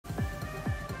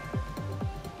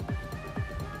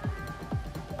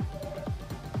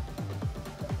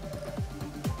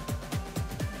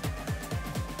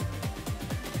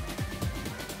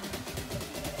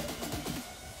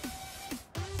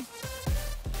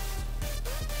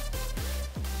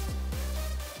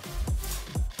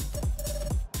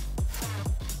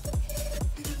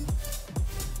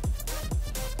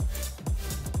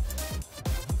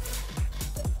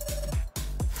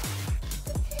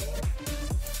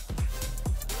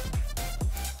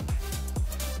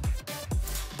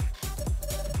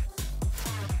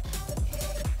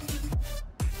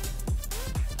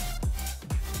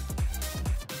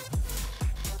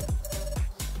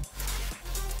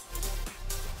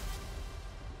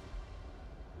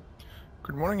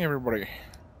Good morning, everybody.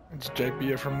 It's JP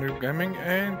here from New Gaming,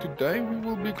 and today we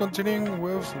will be continuing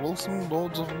with Wolcen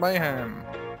Lords of Mayhem.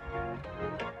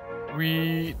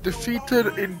 We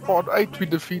defeated, in part 8, we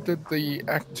defeated the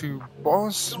Act 2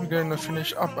 boss. We're going to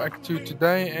finish up Act 2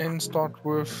 today and start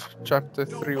with Chapter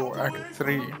 3 or Act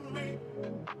 3.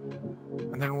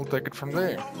 And then we'll take it from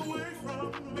there.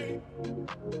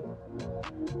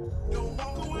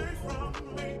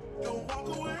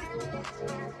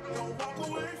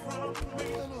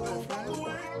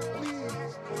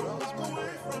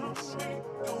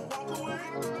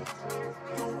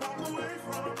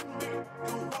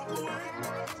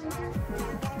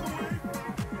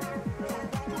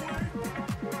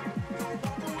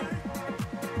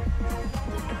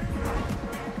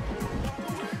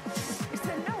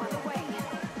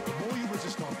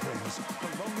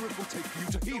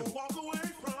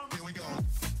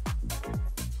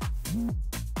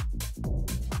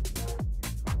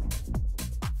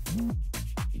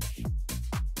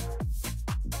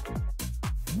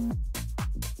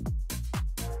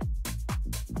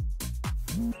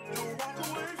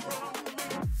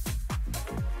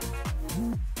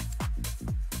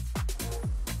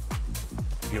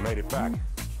 You made it back.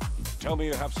 Tell me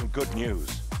you have some good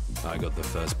news. I got the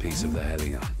first piece of the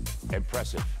Helion.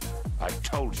 Impressive. I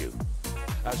told you.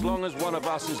 As long as one of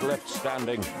us is left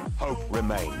standing, hope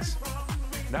remains.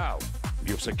 Now,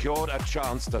 you've secured a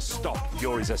chance to stop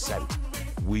Fury's ascent.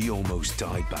 We almost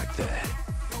died back there.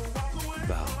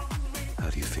 Val, how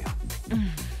do you feel?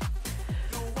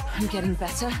 I'm getting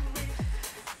better.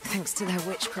 Thanks to their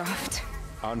witchcraft.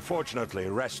 Unfortunately,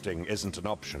 resting isn't an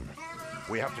option.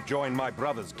 We have to join my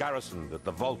brothers garrisoned at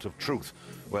the Vault of Truth,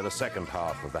 where the second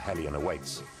half of the Helion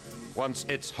awaits. Once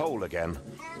it's whole again,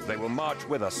 they will march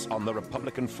with us on the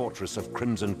Republican fortress of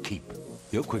Crimson Keep.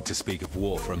 You're quick to speak of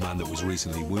war for a man that was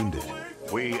recently wounded.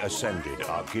 We Ascended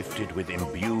are gifted with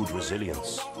imbued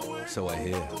resilience. So I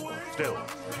hear. Still,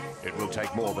 it will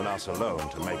take more than us alone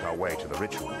to make our way to the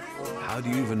ritual. How do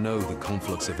you even know the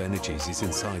conflux of energies is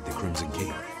inside the Crimson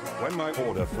Keep? When my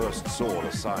order first saw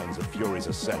the signs of Fury's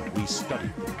ascent, we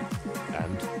studied them,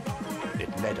 and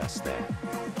it led us there.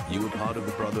 You were part of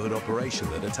the Brotherhood operation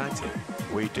that attacked it.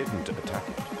 We didn't attack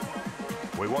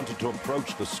it. We wanted to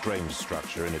approach the strange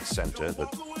structure in its center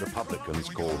that Republicans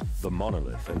call the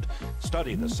Monolith and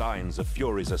study the signs of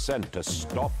Fury's ascent to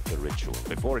stop the ritual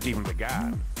before it even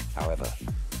began. However,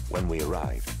 when we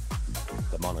arrived,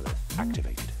 the Monolith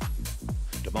activated.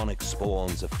 Demonic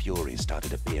spawns of Fury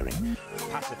started appearing,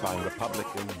 pacifying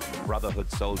Republican and Brotherhood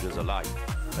soldiers alike,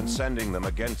 and sending them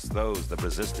against those that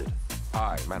resisted.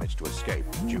 I managed to escape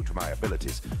due to my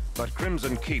abilities, but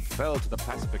Crimson Keep fell to the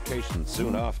pacification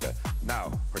soon after,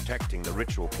 now protecting the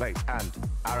ritual place and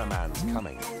Araman's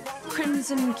coming.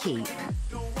 Crimson Keep.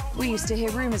 We used to hear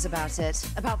rumors about it,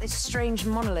 about this strange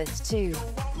monolith too.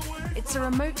 It's a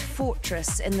remote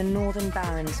fortress in the Northern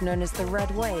Barrens known as the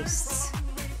Red Wastes.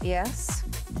 Yes?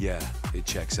 Yeah, it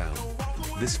checks out.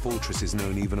 This fortress is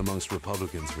known even amongst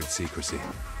Republicans for its secrecy.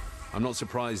 I'm not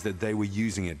surprised that they were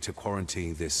using it to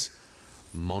quarantine this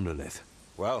monolith.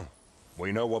 Well,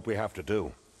 we know what we have to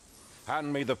do.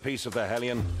 Hand me the piece of the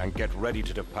Helion and get ready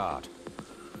to depart.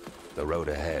 The road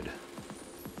ahead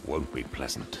won't be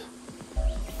pleasant.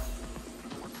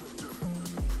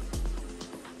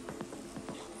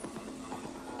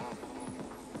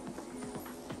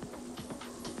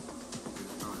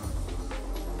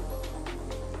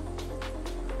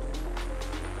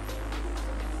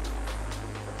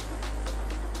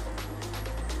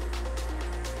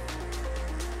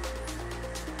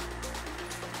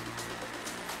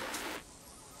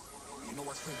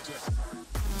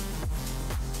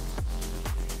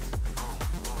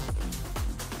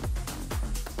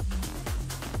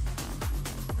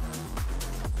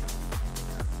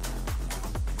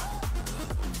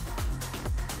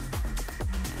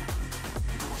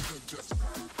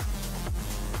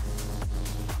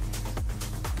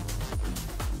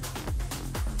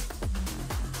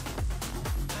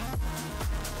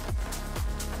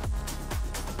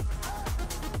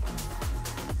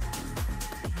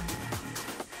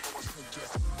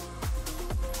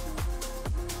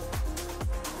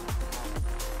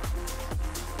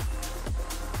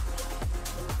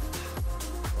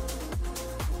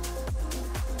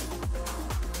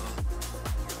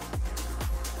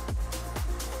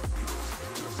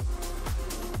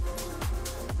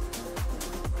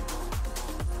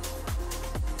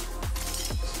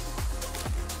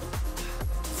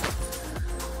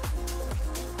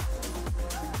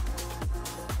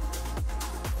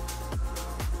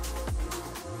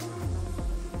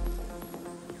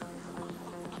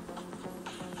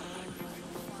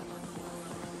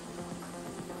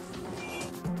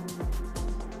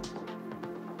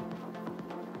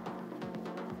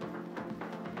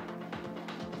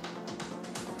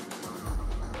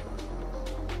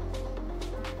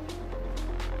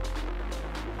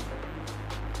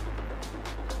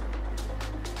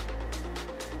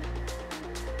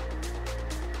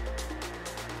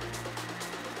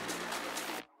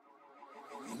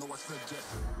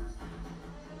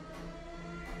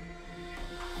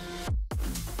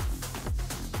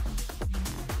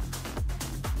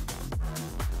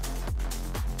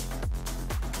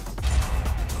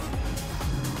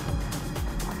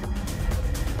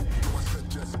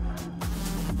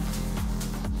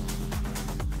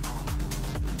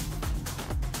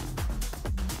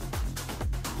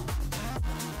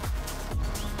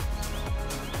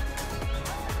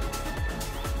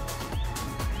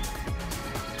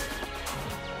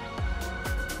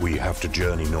 We have to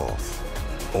journey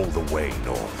north, all the way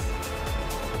north.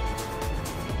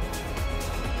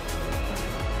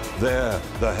 There,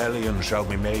 the Helion shall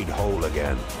be made whole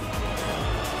again.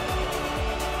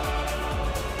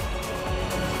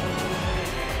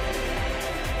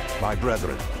 My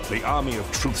brethren, the army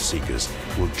of Truth-Seekers,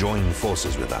 will join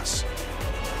forces with us.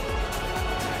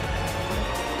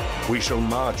 We shall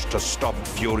march to stop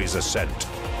Fury's ascent.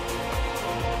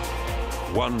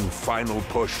 One final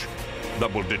push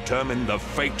that will determine the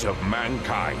fate of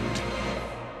mankind.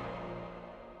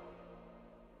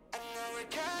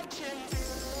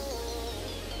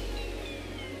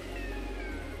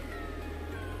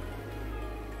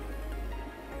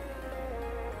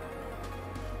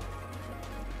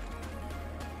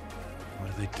 What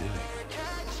are they doing?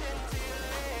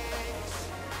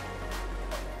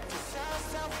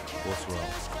 What's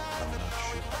wrong? I'm not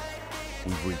sure.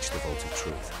 We've reached the Vault of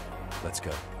Truth. Let's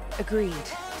go. Agreed.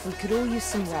 We could all use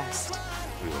some rest.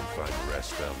 We won't find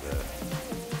rest down there.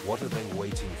 What are they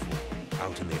waiting for,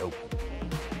 out in the open?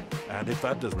 And if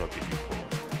that does not give you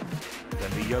pause, then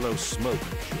the yellow smoke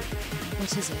should.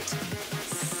 What is it?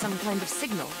 Some kind of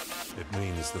signal? It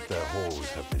means that their halls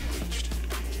have been reached.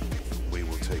 We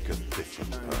will take a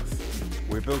different path.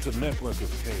 We built a network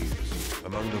of caves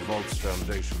among the vault's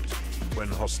foundations when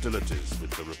hostilities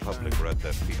with the Republic were at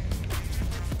their peak.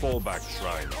 Fallback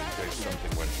shrines in case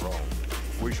something went wrong.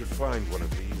 We should find one of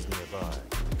these nearby.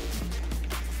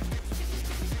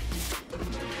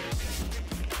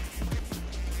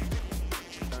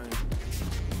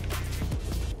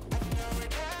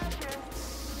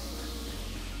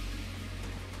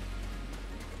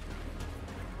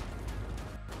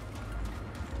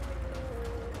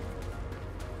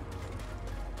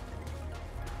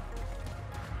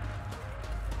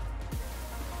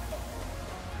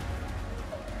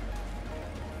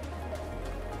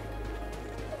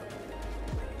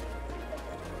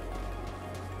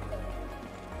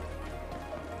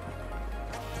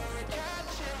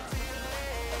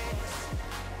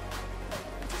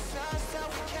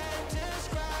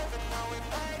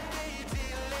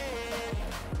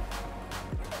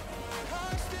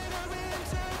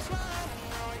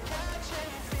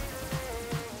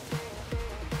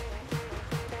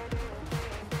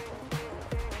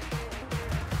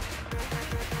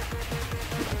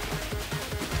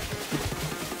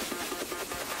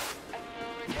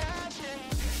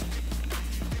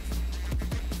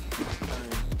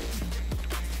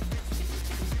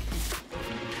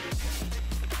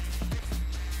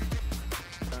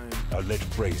 A lit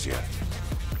brazier.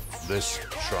 This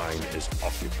shrine is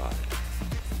occupied.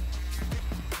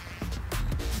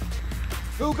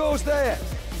 Who goes there?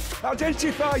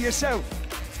 Identify yourself!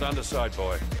 Stand aside,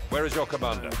 boy. Where is your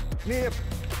commander? Near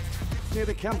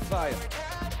the campfire.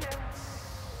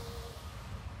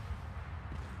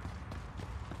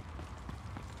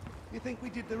 You think we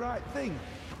did the right thing?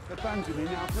 Abandoning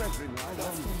our brethren like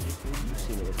that?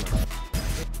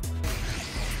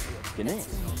 Ganesh,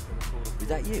 is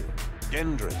that you?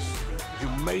 Gendris, you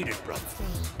made it, brother.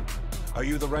 Are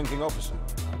you the ranking officer?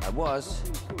 I was,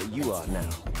 but you are now.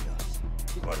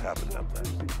 What happened up there?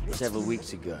 Several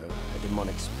weeks ago, a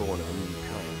demonic spawn of a new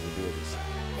kind revealed itself.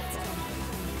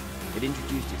 It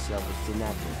introduced itself as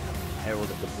Sinadra, herald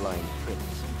of the blind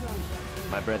prince.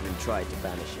 My brethren tried to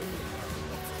banish it.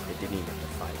 They didn't even have to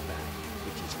fight back,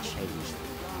 which has changed them.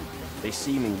 They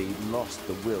seemingly lost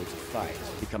the will to fight,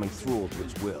 becoming thrall to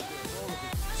its will.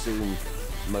 Soon,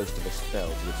 most of us fell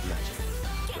to its magic.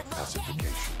 The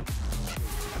pacification.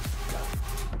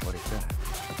 What is that?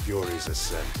 Fury's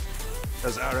ascent.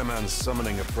 As Ahriman's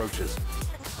summoning approaches,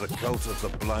 the cult of the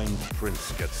blind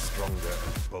prince gets stronger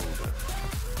and bolder.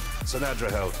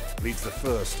 Sinadra leads the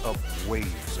first of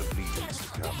waves of legions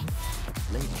to come.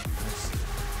 Lady Mercy.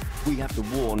 We have to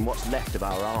warn what's left of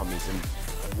our armies and...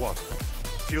 And what?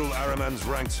 Fuel Ahriman's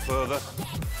ranks further?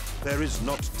 There is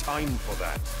not time for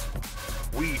that.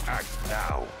 We act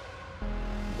now.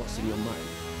 What's in your mind?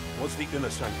 What's the inner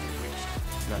sanctum, priest?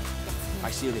 No.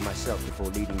 I sealed it myself before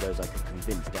leading those I could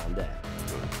convince down there.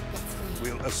 Good.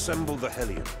 We'll assemble the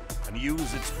Helion and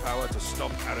use its power to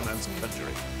stop Ahriman's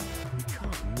conjuring. You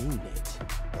can't mean it.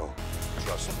 Oh,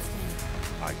 trust me.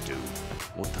 I do.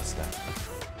 What does that?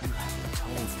 You haven't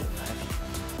told them, have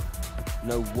you?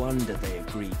 No wonder they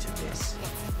agreed to this.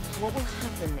 What will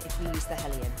happen if we use the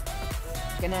Helion?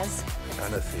 Ganez?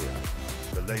 Anathea,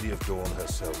 the Lady of Dawn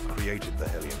herself, created the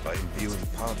Helion by imbuing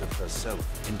part of herself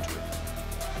into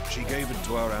it. She gave it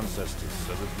to our ancestors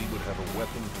so that we would have a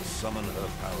weapon to summon her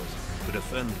powers, to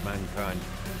defend mankind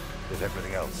if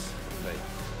everything else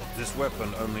failed. This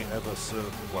weapon only ever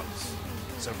served once,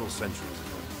 several centuries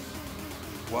ago.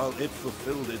 While it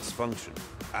fulfilled its function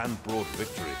and brought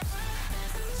victory,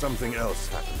 something else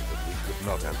happened that we could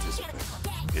not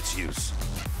anticipate. Its use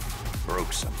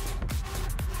broke something.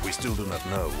 We still do not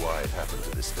know why it happened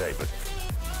to this day, but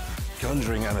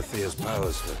conjuring Anathea's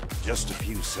powers for just a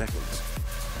few seconds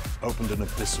opened an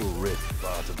abyssal rift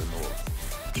far to the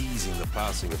north, easing the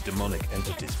passing of demonic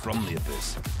entities from the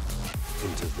abyss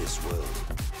into this world.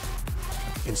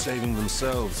 In saving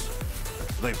themselves,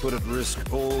 they put at risk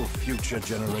all future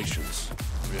generations,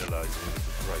 realizing that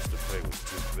the price to pay was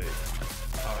too big.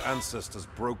 Our ancestors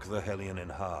broke the Helion in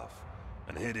half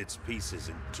and hid its pieces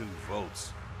in 2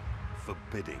 vaults,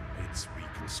 forbidding its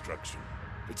reconstruction.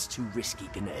 It's too risky,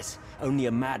 Ganez. Only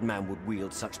a madman would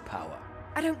wield such power.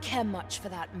 I don't care much for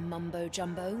that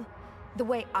mumbo-jumbo. The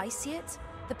way I see it,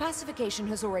 the pacification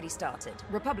has already started.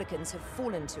 Republicans have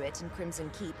fallen to it in Crimson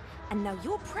Keep, and now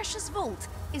your precious vault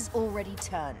is already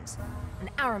turned.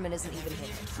 And Araman isn't even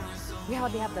here. We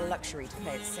hardly have the luxury to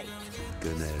play it safe.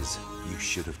 Ganez, you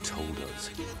should have told us.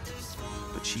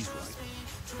 But she's right.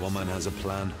 One man has a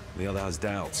plan, the other has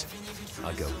doubts.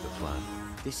 I go with the plan.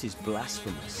 This is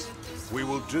blasphemous. We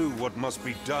will do what must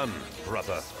be done,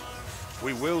 brother.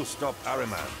 We will stop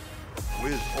Araman,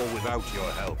 with or without your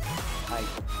help.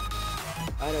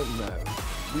 I don't know.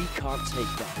 We can't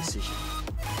take that decision.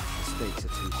 The stakes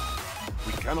are too high.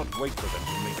 We cannot wait for them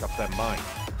to make up their mind.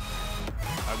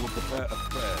 I will prepare a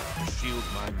prayer to shield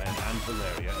my men and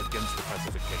Valeria against the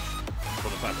pacification, for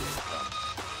the battle to come.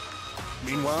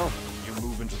 Meanwhile, you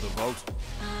move into the vault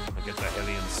and get the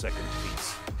Helion's second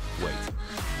piece. Wait,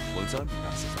 won't I be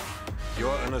pacified?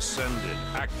 You're an Ascended.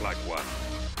 Act like one.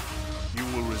 You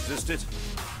will resist it,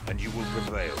 and you will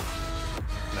prevail.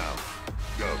 Now,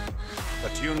 go.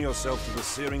 Attune yourself to the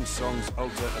searing song's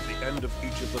altar at the end of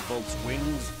each of the vault's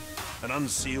wings, and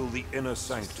unseal the inner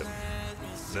sanctum.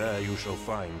 There you shall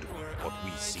find what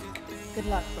we seek. Good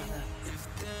luck, brother.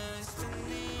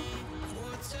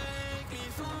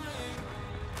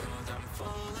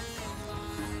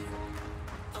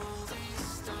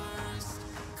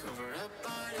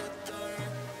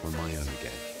 On my own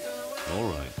again. All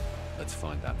right, let's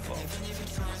find that vault.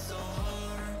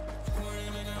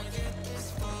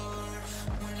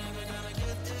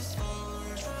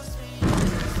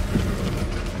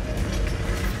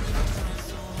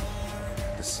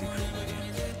 The secret way in.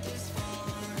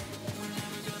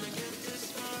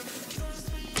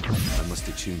 I must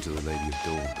attune to the Lady of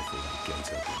Dawn before that gate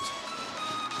opens.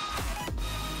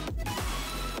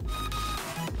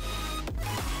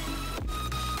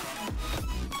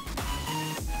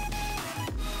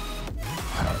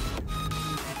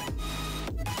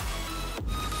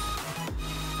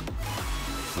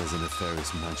 There's a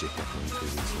nefarious magic echoing through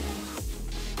these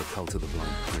halls. The cult of the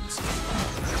Blind Prince.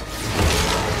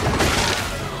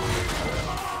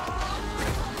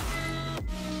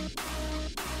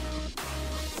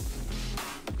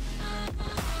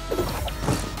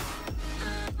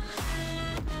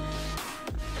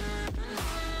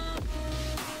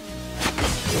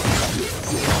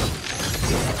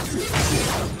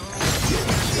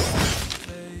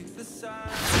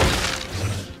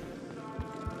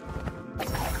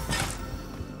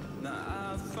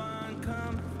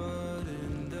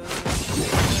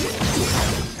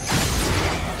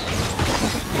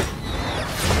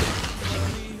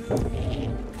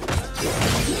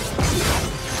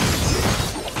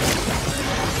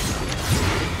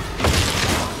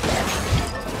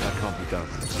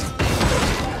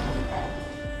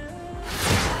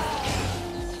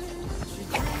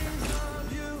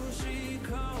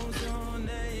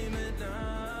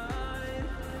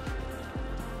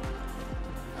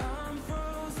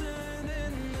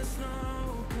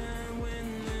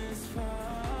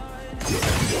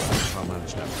 I'll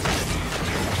manage that.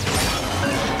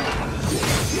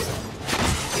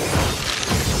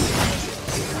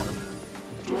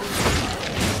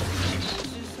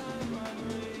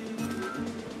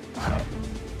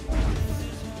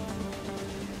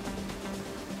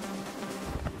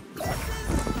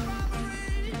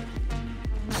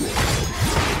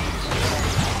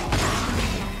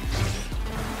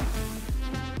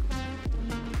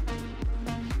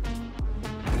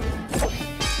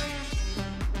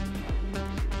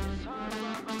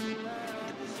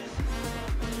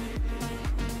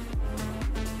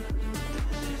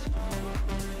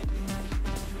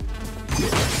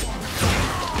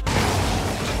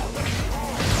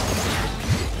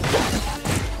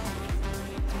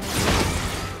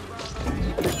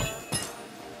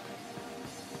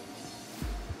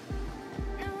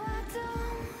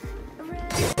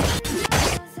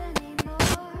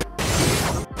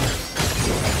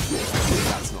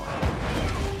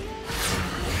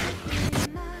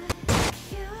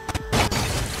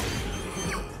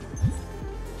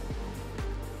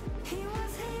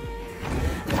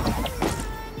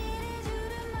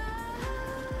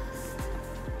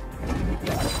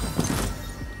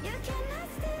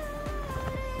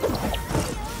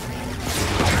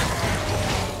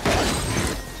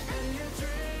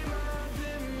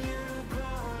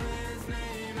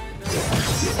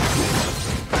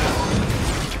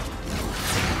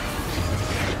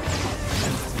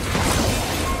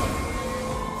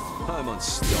 I'm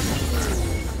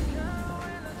unstoppable.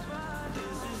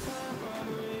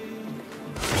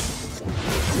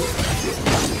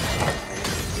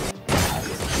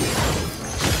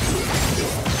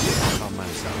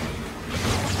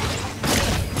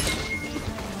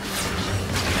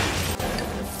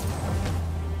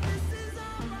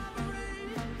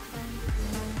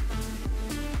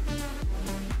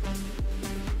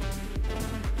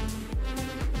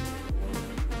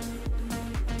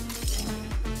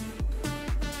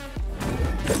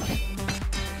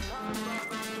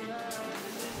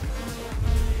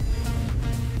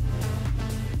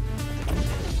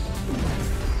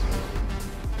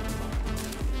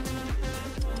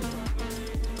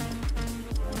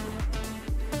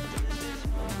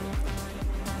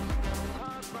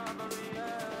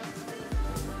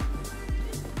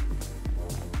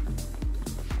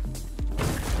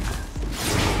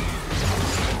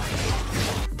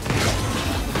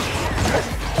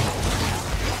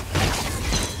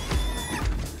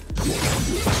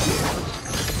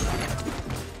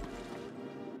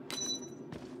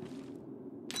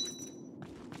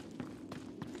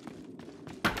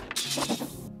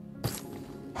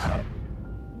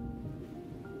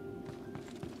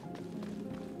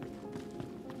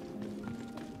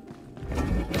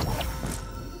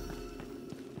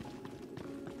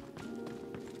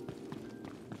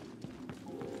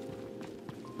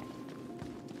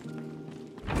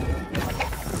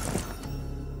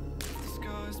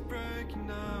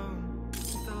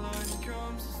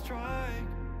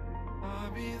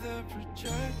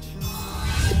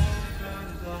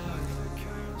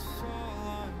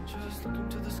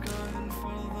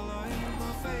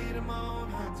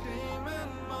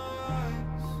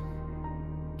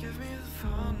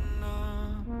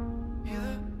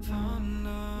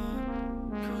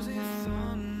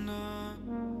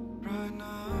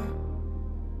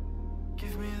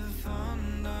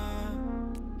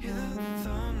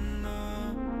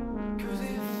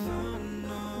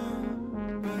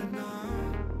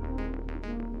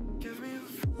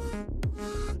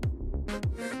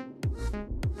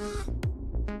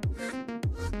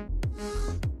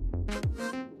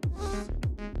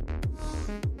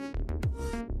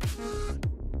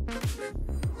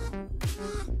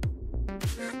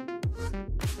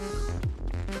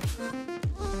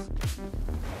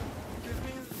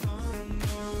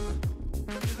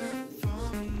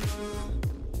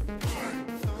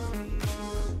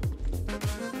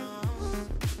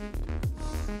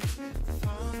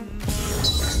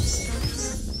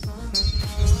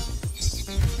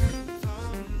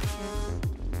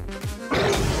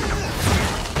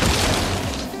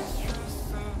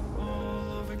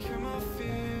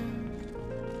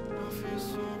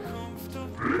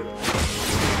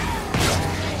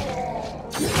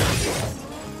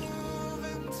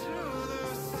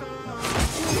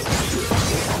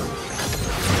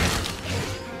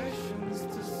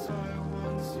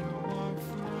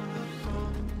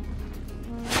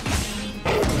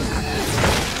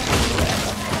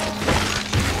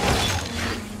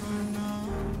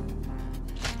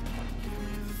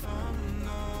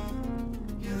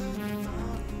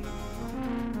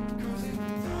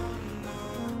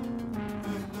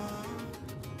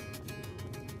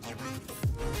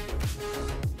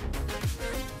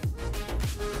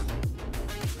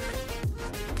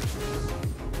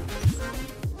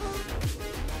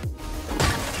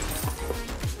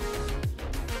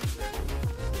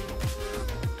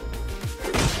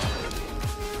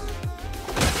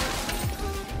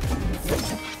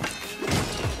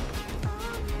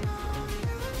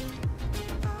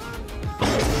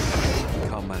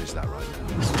 Can't manage that one.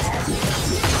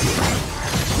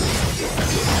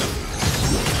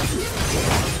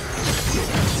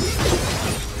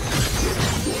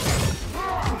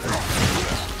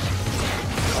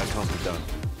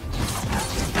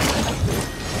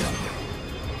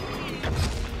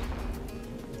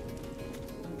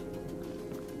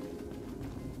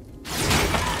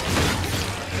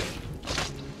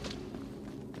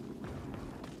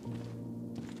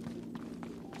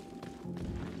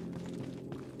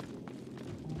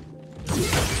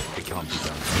 can't be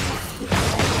done.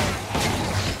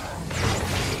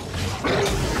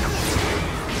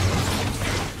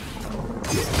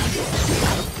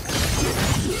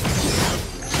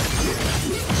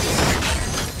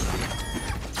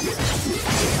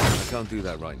 I can't do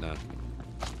that right now.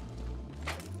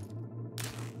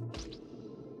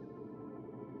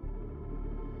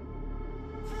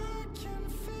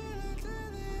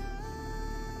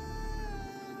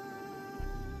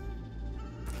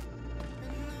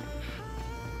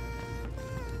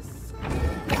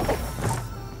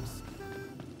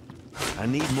 I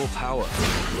need more power.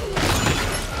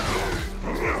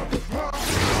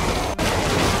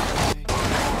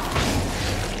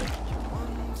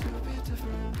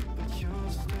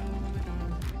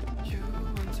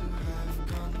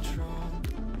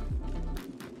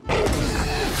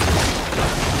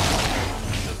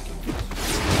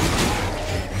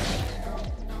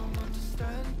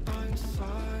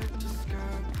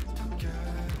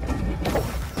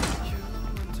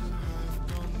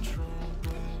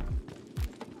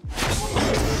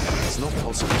 It's not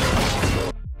possible.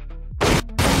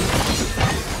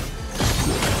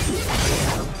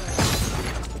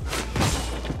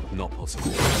 Not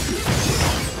possible.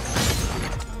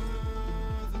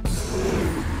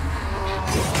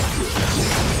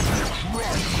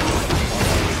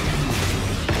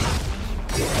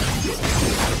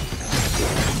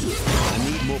 I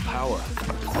need more power.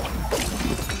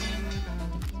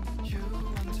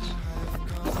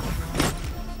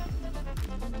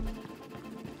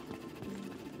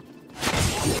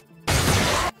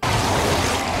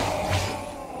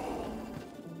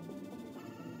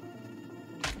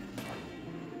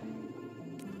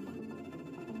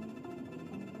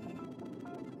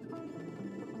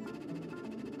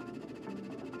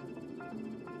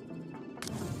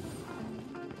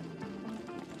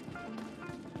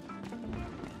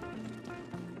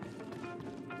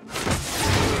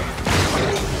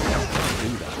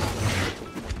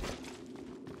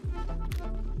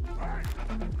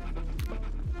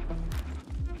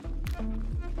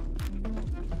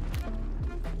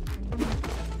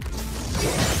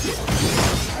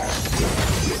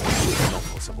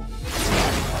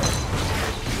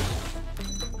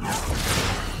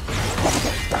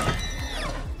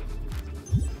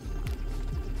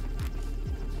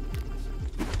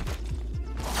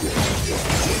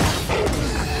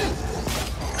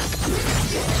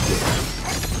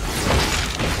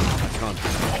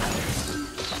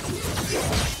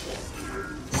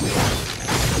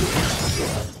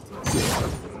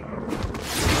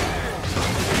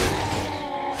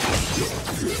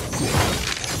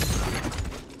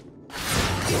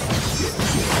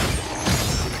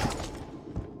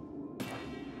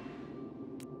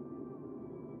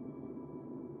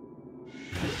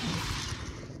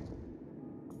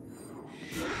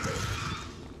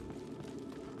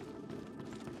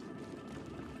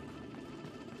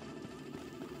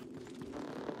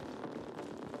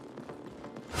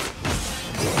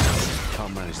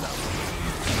 Can't manage that one.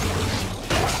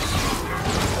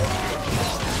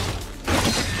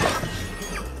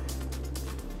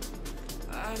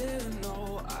 I didn't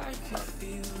know I could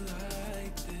feel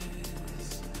like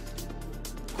this.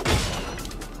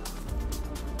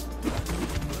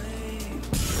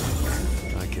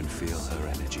 I can feel her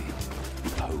energy.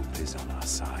 Hope is on our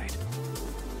side.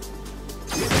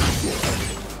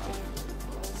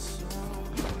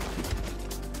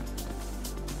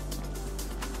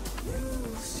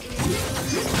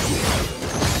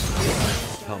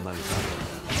 Can't manage that one.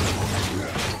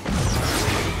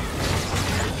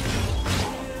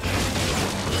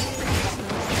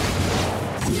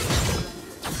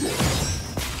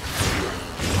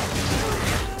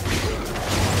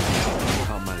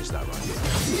 Can't manage that right.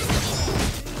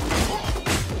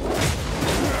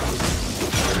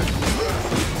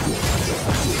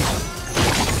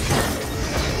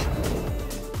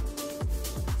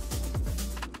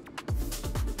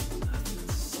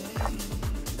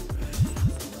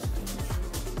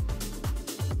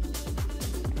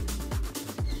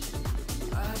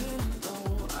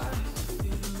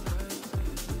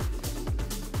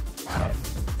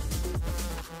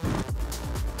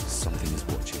 Something is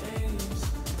watching.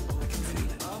 I can feel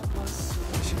it.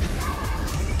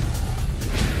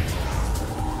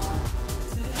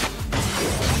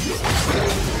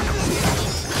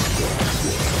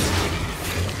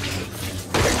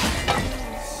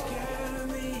 Scare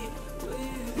me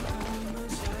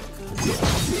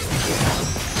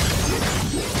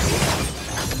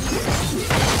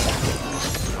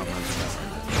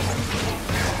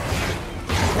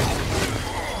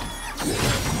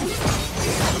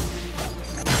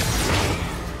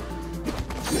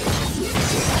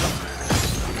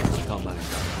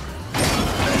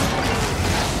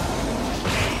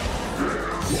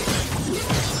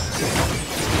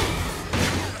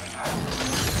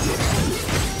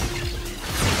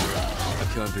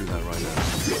Can't do that right now.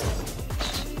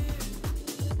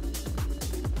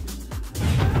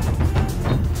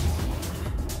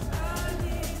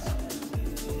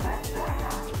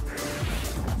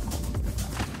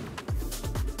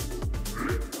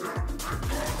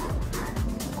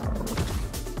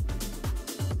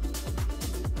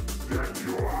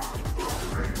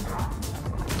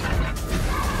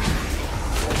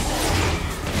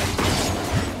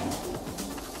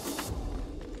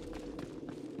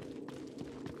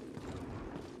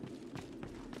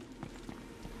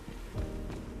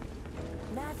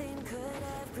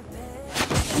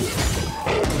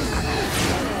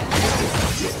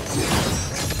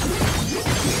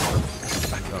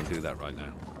 Right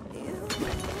now.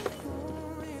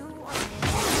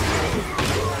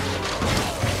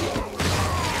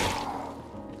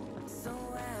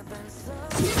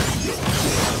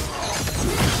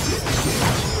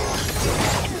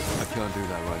 I can't do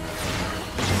that right now.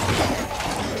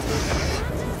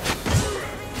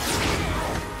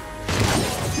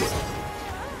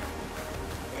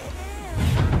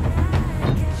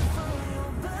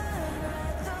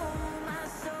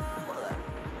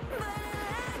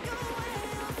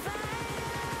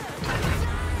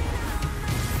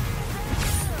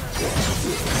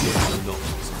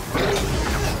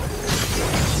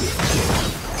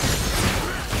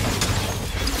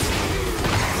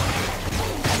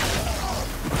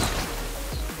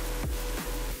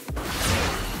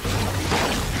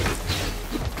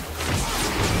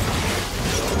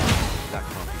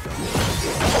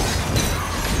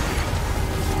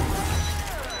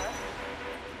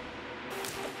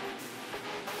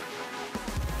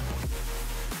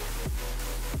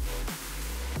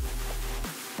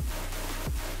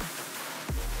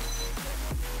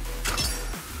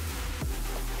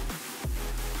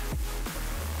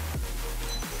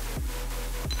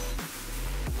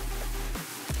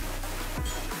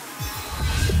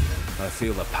 I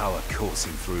feel the power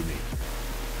coursing through me.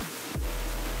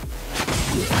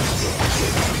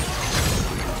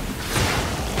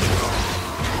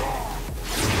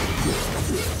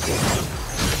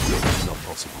 Not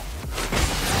possible.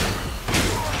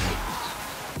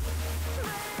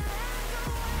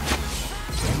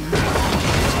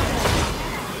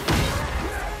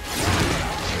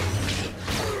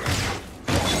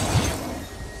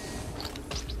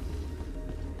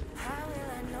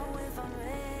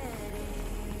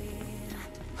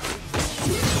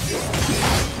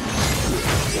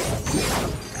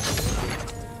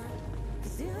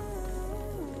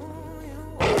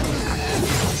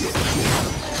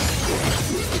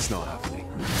 It's not happening.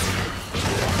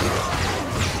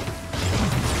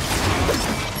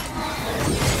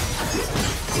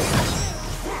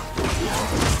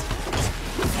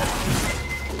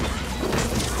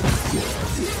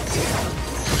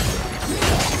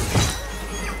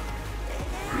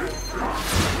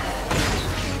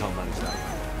 Can't manage that.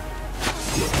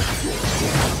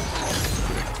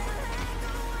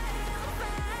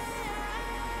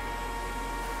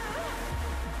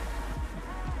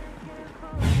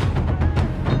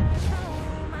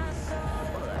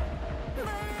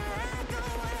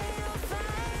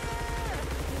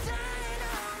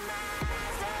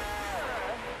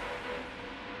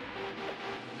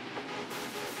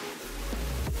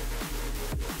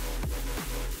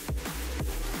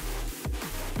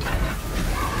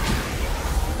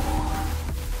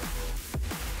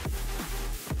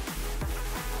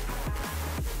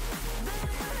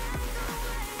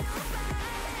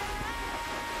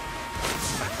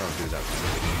 Can't do that.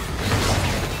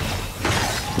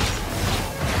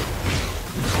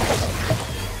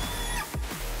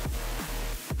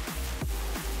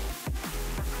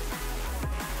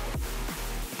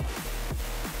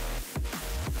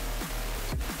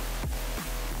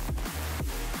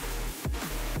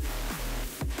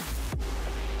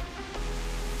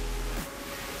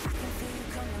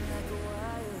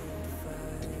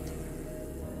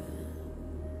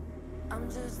 I'm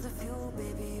just the fuel,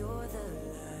 baby, you're the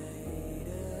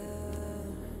lighter.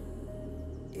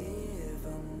 If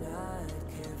I'm not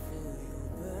careful, you'll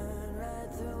burn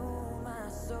right through my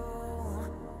soul.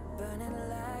 Burning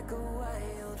like a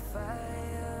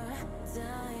wildfire,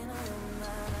 dying on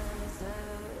my side.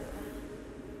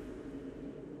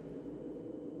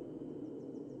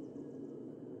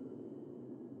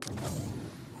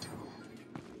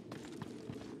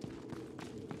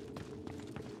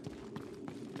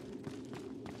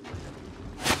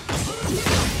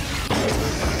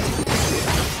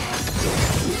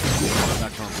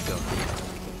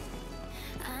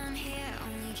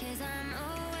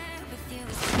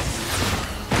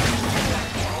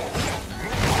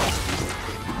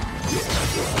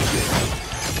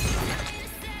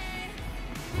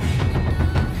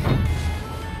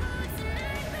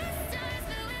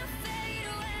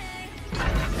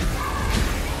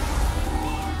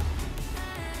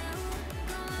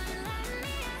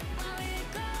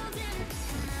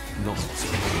 Not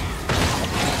possible.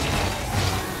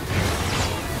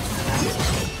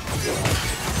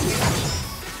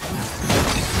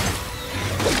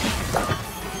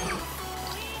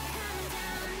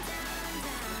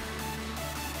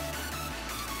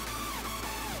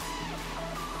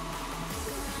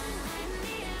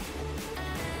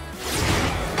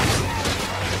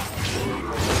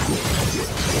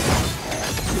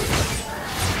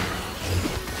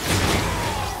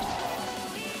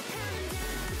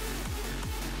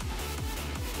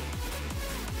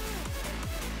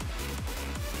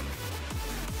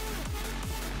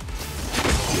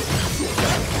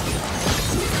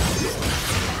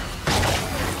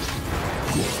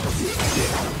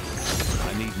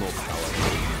 I need more power.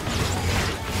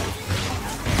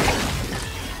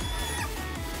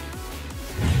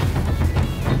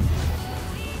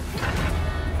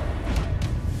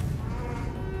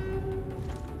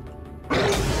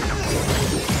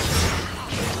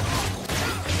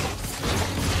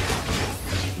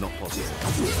 Not possible.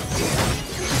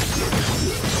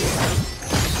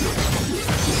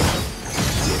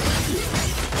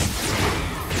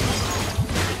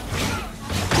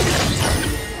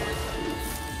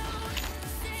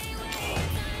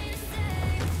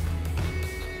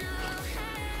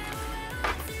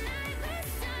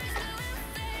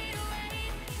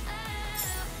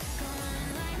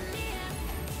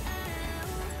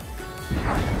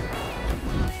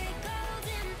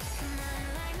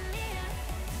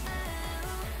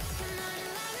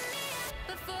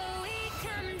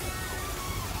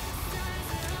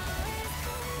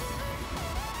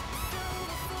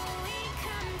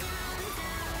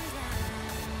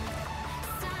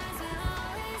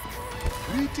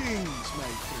 Greetings,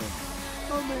 my friend.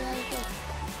 How may I help?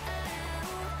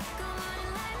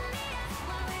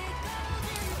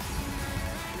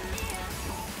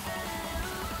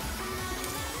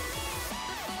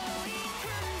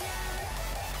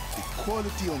 The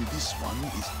quality on this one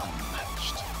is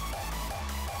unmatched.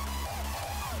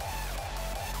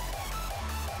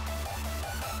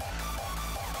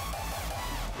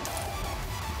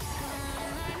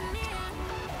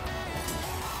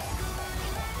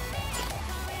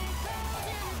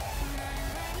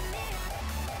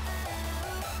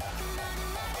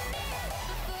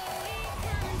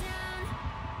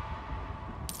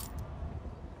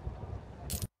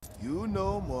 You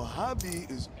know Mojave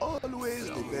is always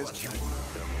the best kind.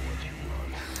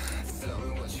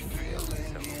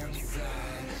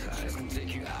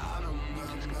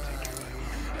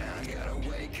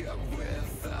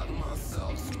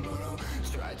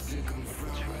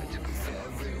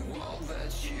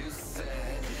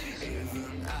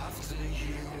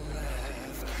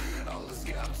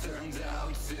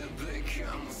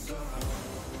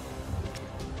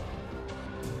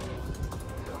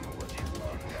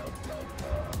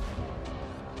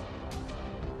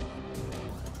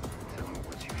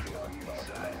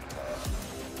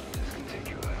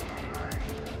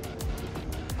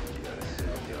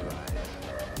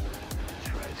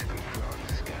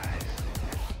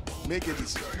 Make it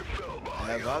easy.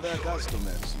 I have other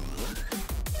customers.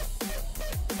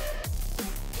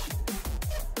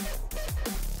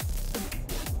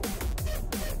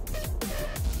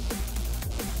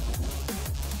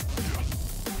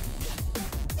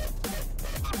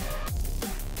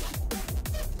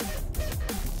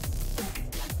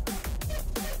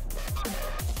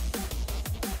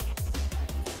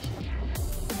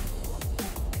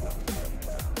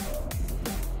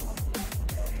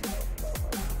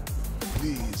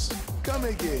 Please, come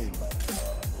again.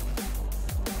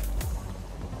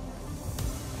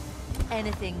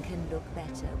 Anything can look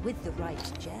better with the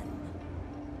right gem.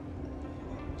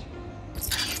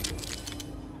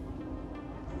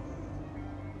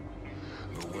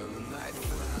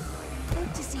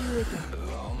 Hope to see you again.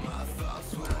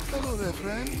 Hello there,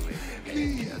 friend.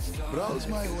 Please, browse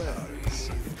my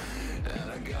wares.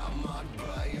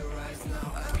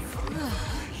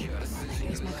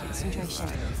 Lose my concentration.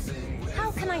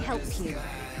 How can I help you?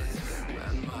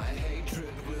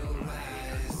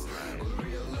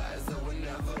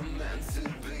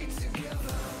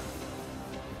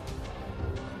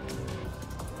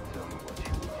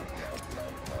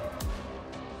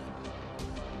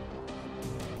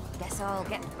 Guess I'll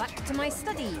get back to my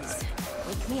studies.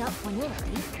 Wake me up when you're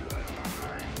ready.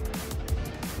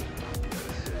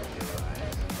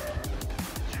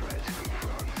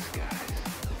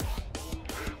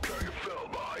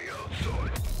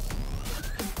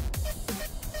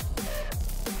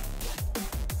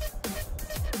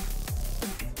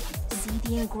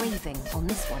 The engraving on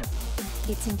this one.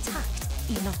 It's intact,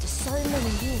 even after so many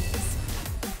years.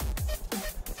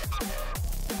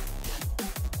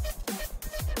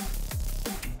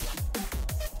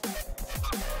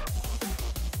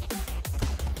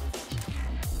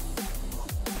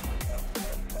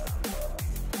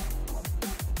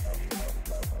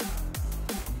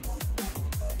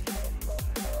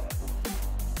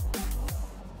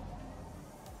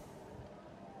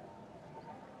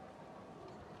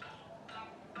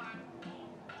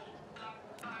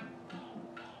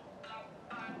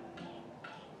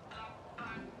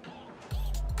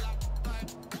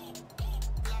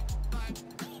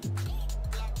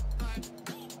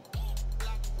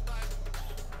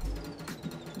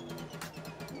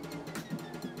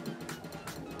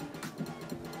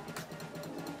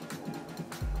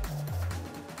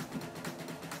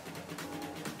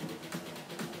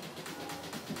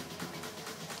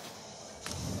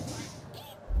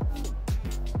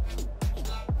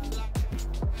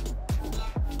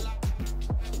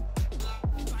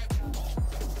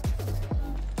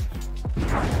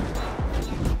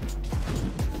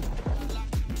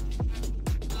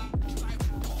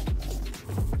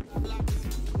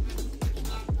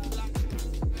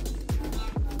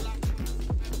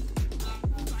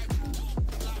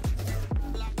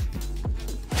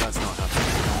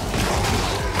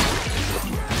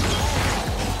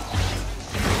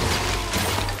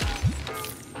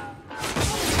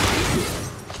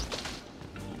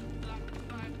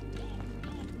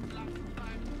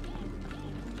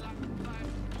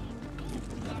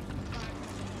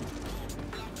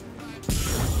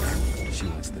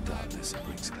 Prophecy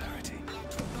brings clarity.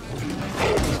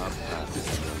 Our path is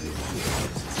the only one that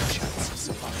has a chance of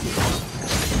survival.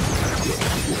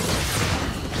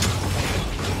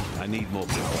 I need more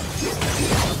power.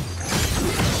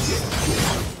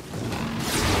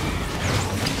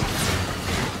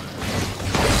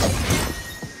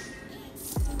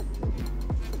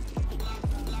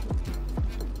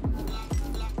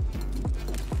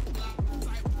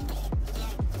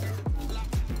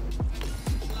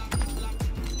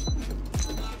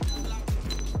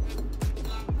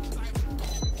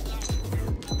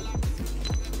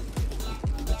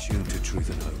 Attuned to truth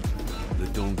and hope. The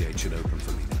Dawn Gate should open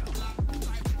for me now.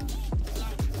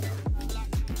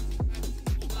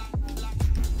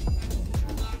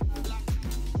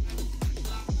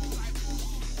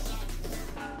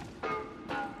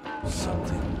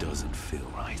 Something doesn't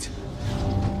feel right.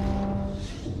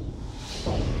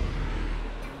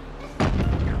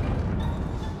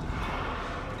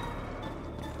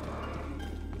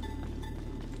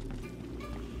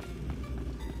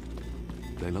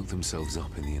 They locked themselves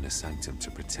up in the inner sanctum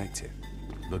to protect it,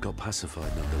 but got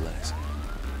pacified nonetheless.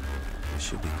 They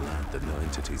should be glad that no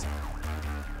entities...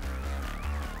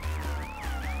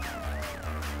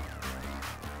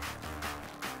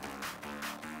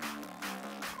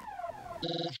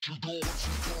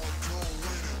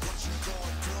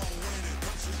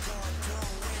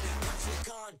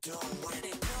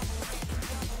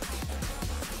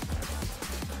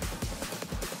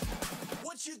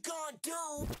 What you gonna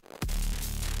do?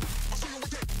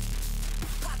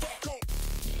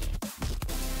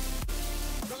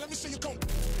 Now let me see you go.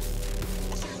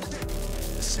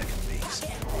 The second beast.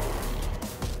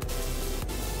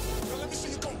 Now let me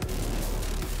see you go.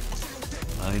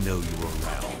 I know you're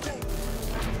around.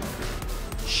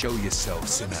 Show yourself,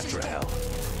 Sinatra Hell.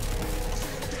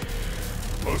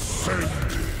 Ascended.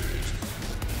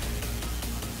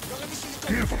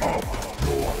 Give up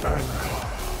your anger.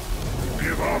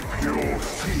 Give up your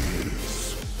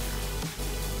fears.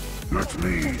 Let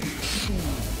me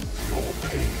soothe your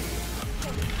pain.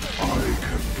 I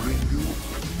can bring you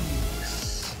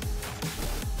peace.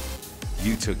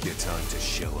 You took your time to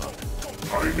show up.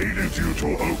 I needed you to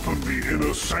open the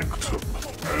inner sanctum,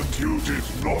 and you did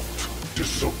not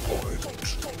disappoint.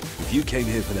 If you came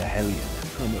here for the Helion,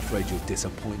 I'm afraid your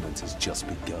disappointment has just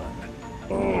begun.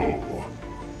 Oh,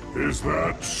 is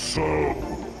that so?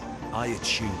 I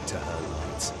attune to her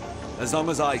light. As long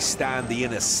as I stand, the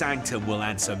inner sanctum will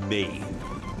answer me.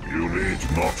 You need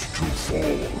not to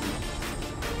fall,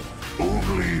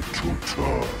 only to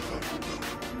turn.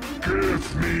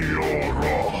 Give me your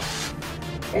wrath,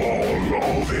 all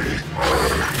of it.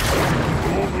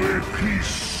 Only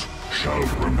peace shall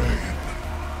remain.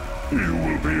 You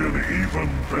will be an even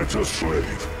better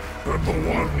slave than the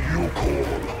one you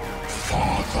call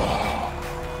Father.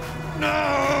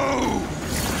 No!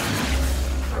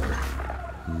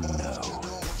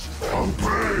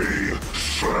 Obey,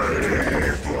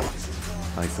 slave!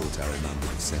 I thought our man would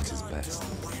have sent his best.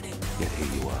 Yet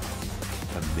here you are,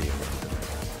 a mirror.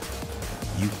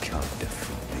 You can't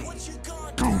defeat me.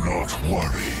 Do not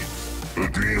worry. The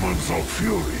demons of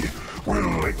fury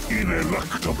will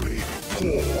ineluctably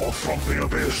pour from the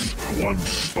abyss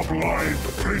once the blind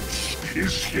prince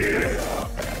is here.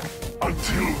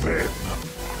 Until then,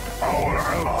 our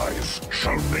allies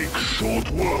shall make short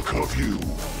work of you.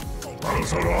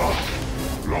 Alzara,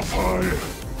 Lafay,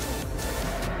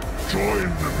 join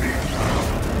me.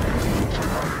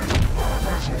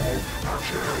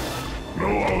 No,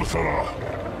 Alzara.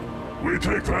 We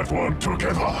take that one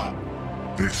together.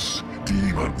 This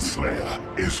demon slayer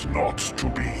is not to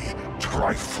be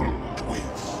trifled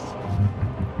with.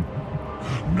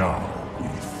 Now we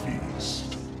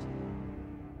feast.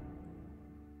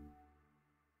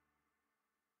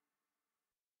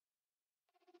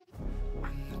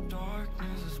 When the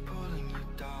darkness is pulling you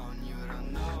down, you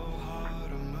don't know how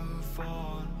to move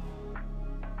on.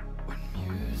 When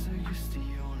music is the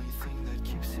only thing that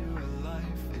keeps you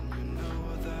alive, and you know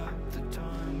that the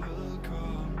time will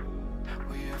come.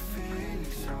 We are feeling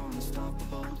so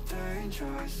unstoppable,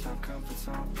 dangerous, our comfort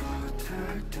zone,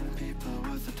 protecting people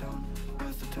with the tone,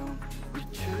 with the tone. We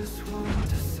just want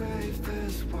to save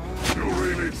this world. You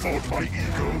really thought my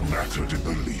ego mattered in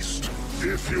the least.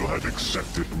 If you had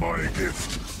accepted my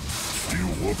gift, you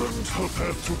wouldn't have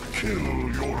had to kill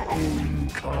your own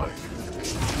kind.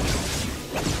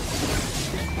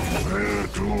 Their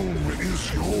doom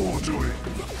is your doing.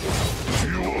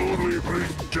 You only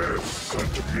bring death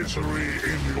and misery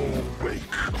in your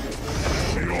wake.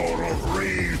 You're a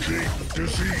raging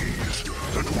disease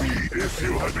that if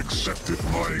you had accepted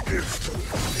my gift,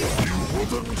 you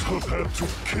wouldn't have had to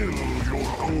kill your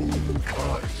own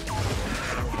kind.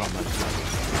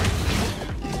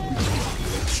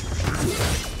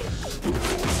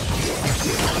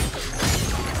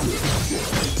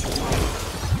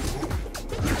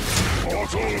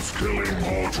 Mortals killing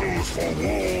mortals for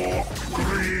war,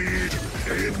 greed,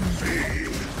 envy.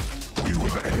 We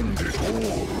will end it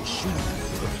all soon.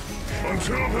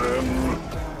 Until then,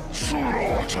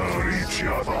 slaughter each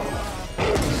other.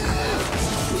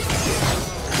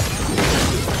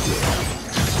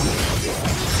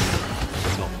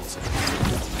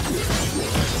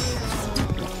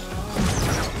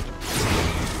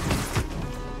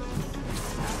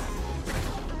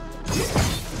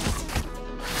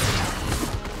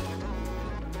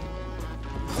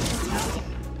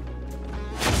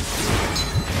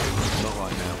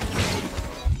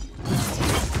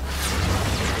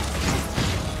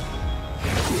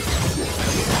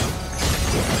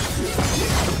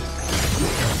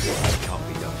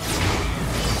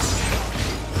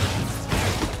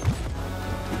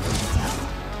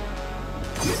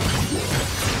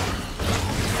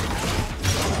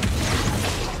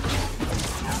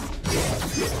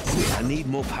 I need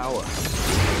more power.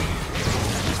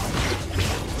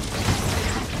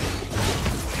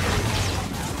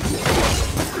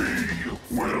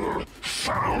 We will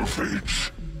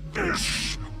salvage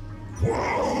this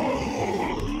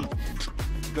world.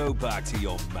 Go back to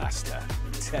your master.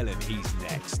 Tell him he's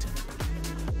next.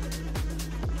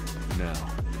 Now,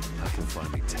 I can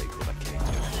finally take what I came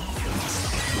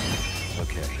to.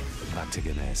 Okay, back to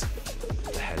Ganez.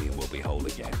 The Helion will be whole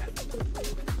again.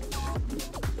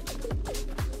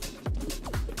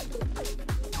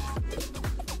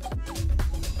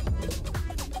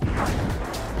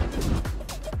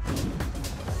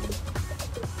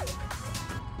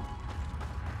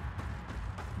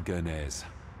 Ganez,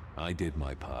 I did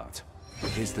my part.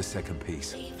 Here's the second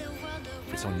piece.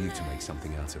 It's on you to make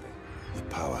something out of it. The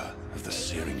power of the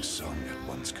searing song at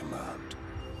one's command.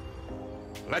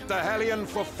 Let the Helion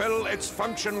fulfill its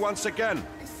function once again.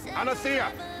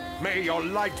 Anathea, may your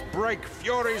light break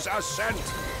Fury's ascent.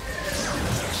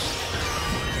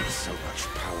 So much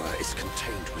power is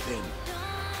contained within.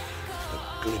 A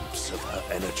glimpse of her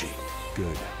energy.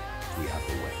 Good. We have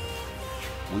the way.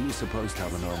 We were supposed to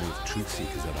have an army of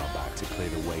truth-seekers at our back to clear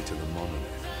the way to the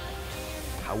monolith.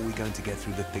 How are we going to get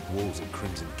through the thick walls of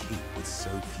Crimson Keep with so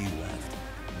few left?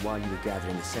 While you were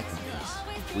gathering the second piece,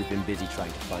 we've been busy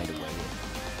trying to find a way in.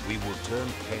 We will turn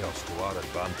chaos to our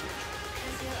advantage.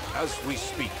 As we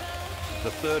speak,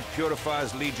 the 3rd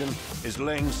Purifier's Legion is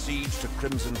laying siege to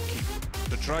Crimson Keep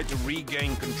to try to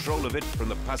regain control of it from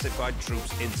the pacified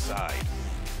troops inside.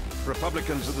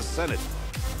 Republicans of the Senate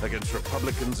against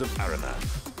Republicans of Aranan.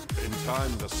 In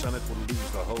time, the Senate will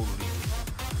lose the whole Legion.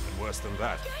 And worse than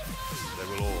that, they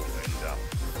will all end up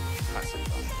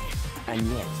pacified. And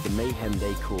yet, the mayhem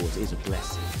they cause is a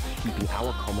blessing, keeping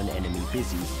our common enemy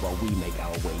busy while we make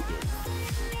our way in.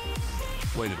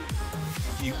 Wait a minute.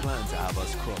 You plan to have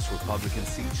us cross Republican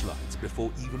siege lines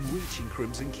before even reaching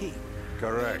Crimson Keep?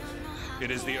 Correct.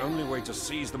 It is the only way to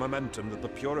seize the momentum that the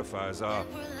Purifiers are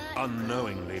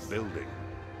unknowingly building.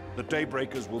 The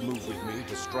Daybreakers will move with me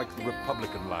to strike the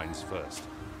Republican lines first.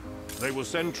 They will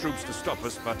send troops to stop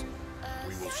us, but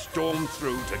we will storm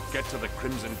through to get to the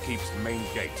Crimson Keep's main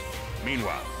gate.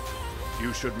 Meanwhile,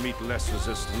 you should meet less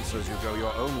resistance as you go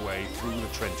your own way through the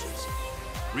trenches.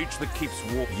 Reach the Keep's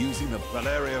wall using the...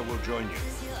 Valeria will join you.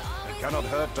 It cannot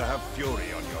hurt to have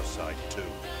Fury on your side,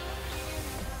 too.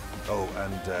 Oh,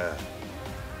 and,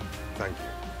 thank you.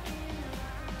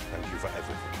 Thank you for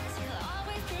everything.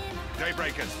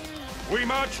 Daybreakers, we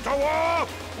march to war!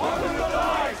 One with the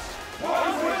light!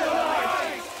 One with the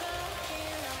light!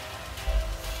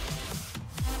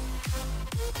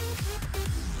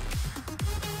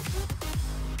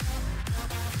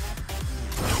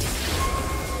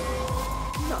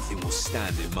 Nothing will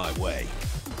stand in my way.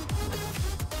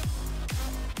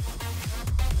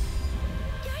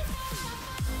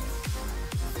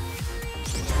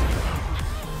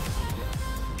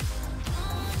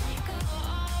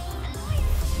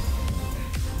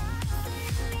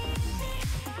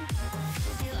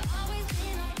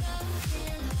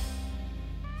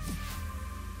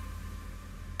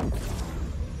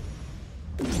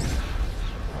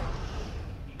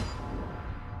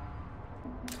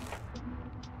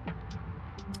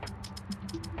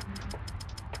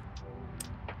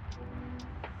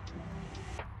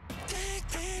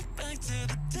 Back to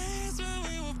the days when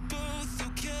we were both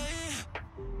okay.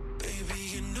 Baby,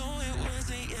 you know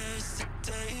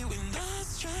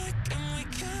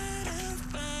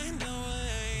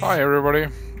Hi everybody.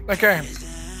 Okay,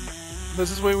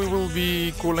 this is where we will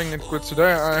be calling it quits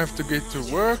today. I have to get to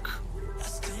work,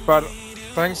 but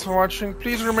thanks for watching.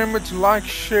 Please remember to like,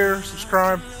 share,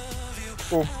 subscribe,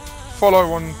 or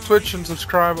follow on Twitch and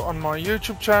subscribe on my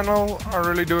YouTube channel. I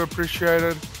really do appreciate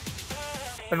it,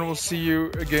 and we'll see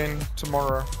you again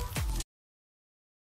tomorrow.